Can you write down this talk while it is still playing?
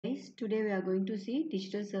Guys, today we are going to see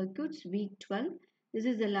Digital Circuits Week 12. This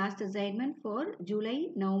is the last assignment for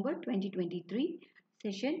July-November 2023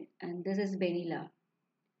 session, and this is Benila.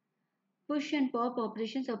 Push and pop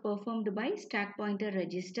operations are performed by stack pointer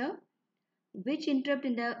register. Which interrupt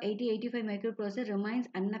in the 8085 microprocessor remains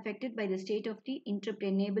unaffected by the state of the interrupt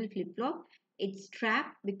enabled flip-flop? It's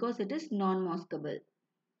trap because it is non-maskable.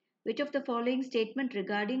 Which of the following statement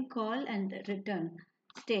regarding call and return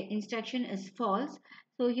instruction is false?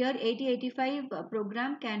 So here 8085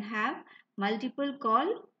 program can have multiple call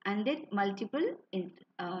and then multiple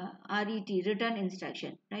RET return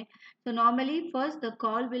instruction, right? So normally first the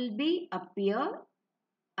call will be appear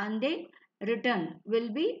and then return will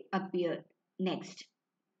be appear next,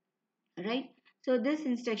 right? So this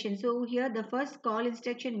instruction, so here the first call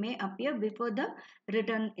instruction may appear before the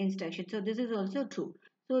return instruction. So this is also true.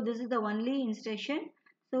 So this is the only instruction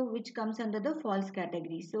so which comes under the false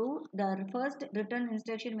category. So the first return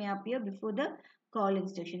instruction may appear before the call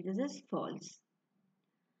instruction. This is false.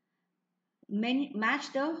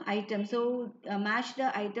 Match the items. So match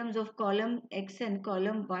the items of column X and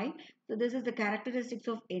column Y. So this is the characteristics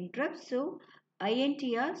of interrupt. So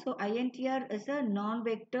INTR. So INTR is a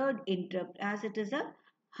non-vectored interrupt as it is a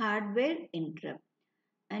hardware interrupt.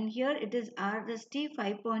 And here it is RST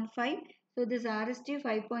 5.5. So this RST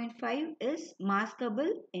 5.5 is maskable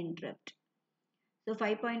interrupt. So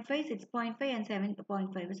 5.5, 6.5 and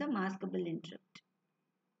 7.5 is a maskable interrupt.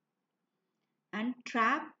 And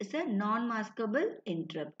trap is a non-maskable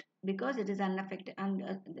interrupt because it is unaffected, and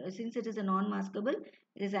since it is a non-maskable,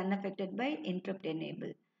 it is unaffected by interrupt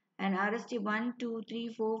enable. And RST 1, 2,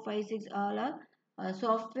 3, 4, 5, 6 all are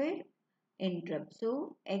software interrupt.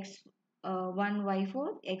 So X1 Y4,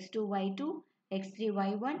 X2 Y2, X3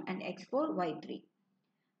 Y1 and X4 Y3.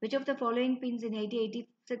 Which of the following pins in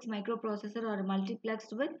 8086 microprocessor are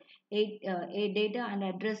multiplexed with a data and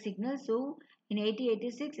address signal? So in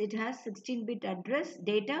 8086 it has 16-bit address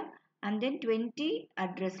data and then 20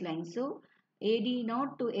 address lines. So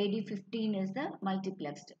AD0 to AD15 is the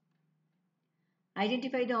multiplexed.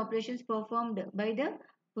 Identify the operations performed by the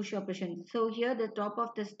push operation. So here the top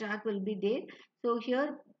of the stack will be there. So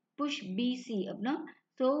here push BC. No?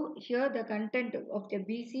 So here the content of the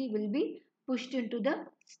BC will be pushed into the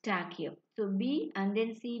stack here. So B and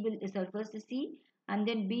then C will is first C and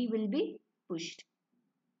then B will be pushed.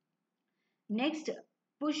 Next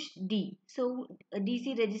push D. So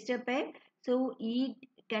DC register pair. So E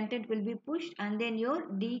content will be pushed and then your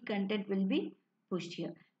D content will be pushed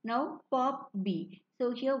here. Now pop B.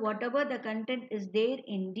 So here whatever the content is there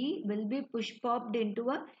in D will be push popped into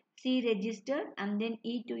a C register and then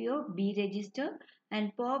E to your B register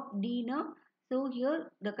and pop D now. So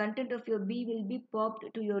here the content of your B will be popped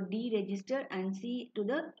to your D register and C to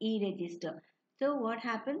the E register. So what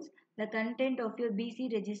happens? The content of your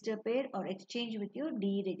BC register pair or exchange with your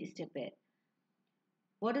D register pair.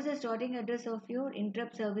 What is the starting address of your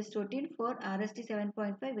interrupt service routine for RST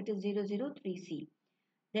 7.5? It is 003C.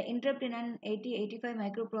 The interrupt in an 8085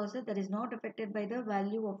 microprocessor that is not affected by the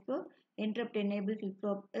value of the interrupt enabled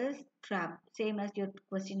flip-flop is trap. Same as your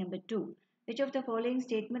question number 2. Which of the following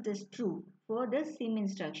statements is true for the SIM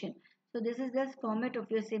instruction? So this is the format of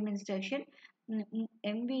your SIM instruction.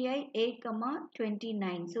 MVI A,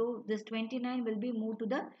 29. So this 29 will be moved to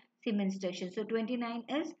the SIM instruction. So 29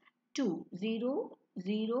 is 2, 0,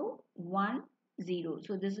 0, 1, 0.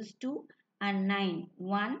 So this is 2 and 9,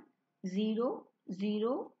 1, 0,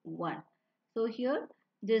 0, 1. So here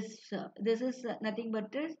this is nothing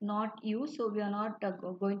but is not used. So we are not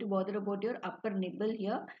going to bother about your upper nibble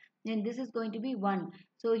here. Then this is going to be 1.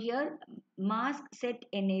 So here mask set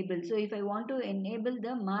enable. So if I want to enable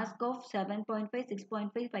the mask of 7.5,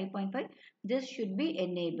 6.5, 5.5, this should be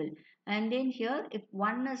enabled. And then here if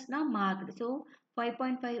 1 is now marked. So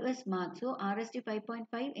 5.5 is marked. So RST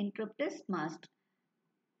 5.5 interrupt is masked.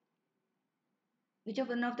 Which of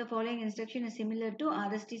one of the following instruction is similar to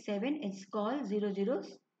RST7? It's called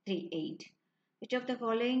 0038. Which of the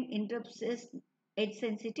following interrupts is edge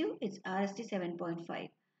sensitive? It's RST 7.5.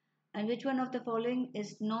 And which one of the following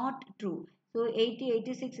is not true? So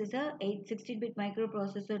 8086 is a 16-bit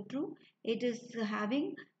microprocessor true. It is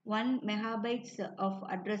having 1 megabytes of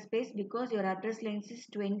address space because your address length is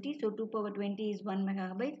 20. So 2 power 20 is 1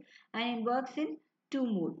 megabyte and it works in two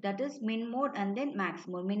mode, that is min mode and then max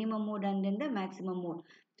mode, minimum mode and then the maximum mode.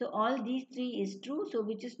 So all these three is true. So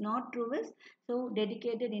which is not true is so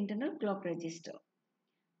dedicated internal clock register.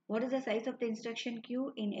 What is the size of the instruction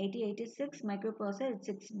queue in 8086 microprocessor? It's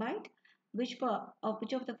 6 byte. Which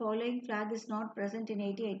of the following flag is not present in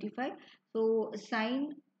 8085? So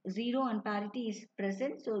sign 0 and parity is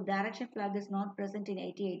present. So direction flag is not present in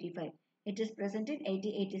 8085. It is present in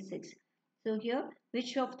 8086. So here,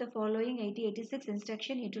 which of the following 8086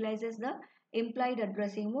 instruction utilizes the implied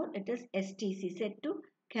addressing mode? It is STC, set to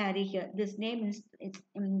carry here. This name is it's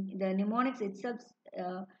the mnemonics itself.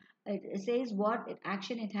 It says what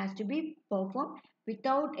action it has to be performed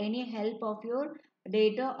without any help of your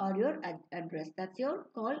data or your address. That's your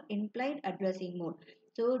called implied addressing mode.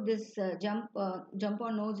 So this jump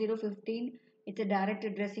on no 015, it's a direct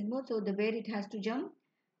addressing mode. So the where it has to jump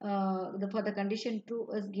for the condition true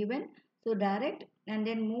is given. So direct, and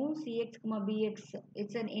then move cx comma bx,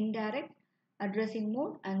 it's an indirect addressing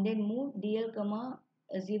mode, and then move dl comma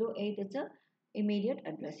 08, it's a immediate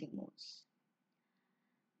addressing modes.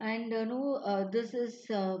 And no, this is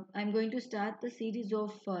I'm going to start the series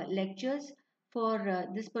of lectures for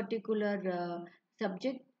this particular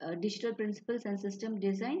subject, digital principles and system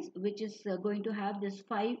designs, which is going to have this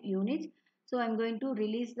 5 units. So I'm going to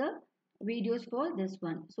release the videos for this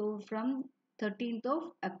one. So from 13th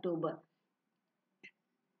of October.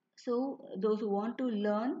 So those who want to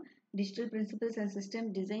learn digital principles and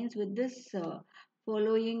system designs with this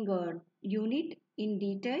following unit in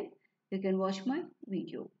detail, you can watch my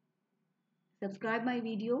video. Subscribe my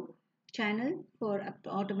video channel for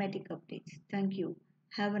automatic updates. Thank you.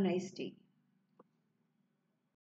 Have a nice day.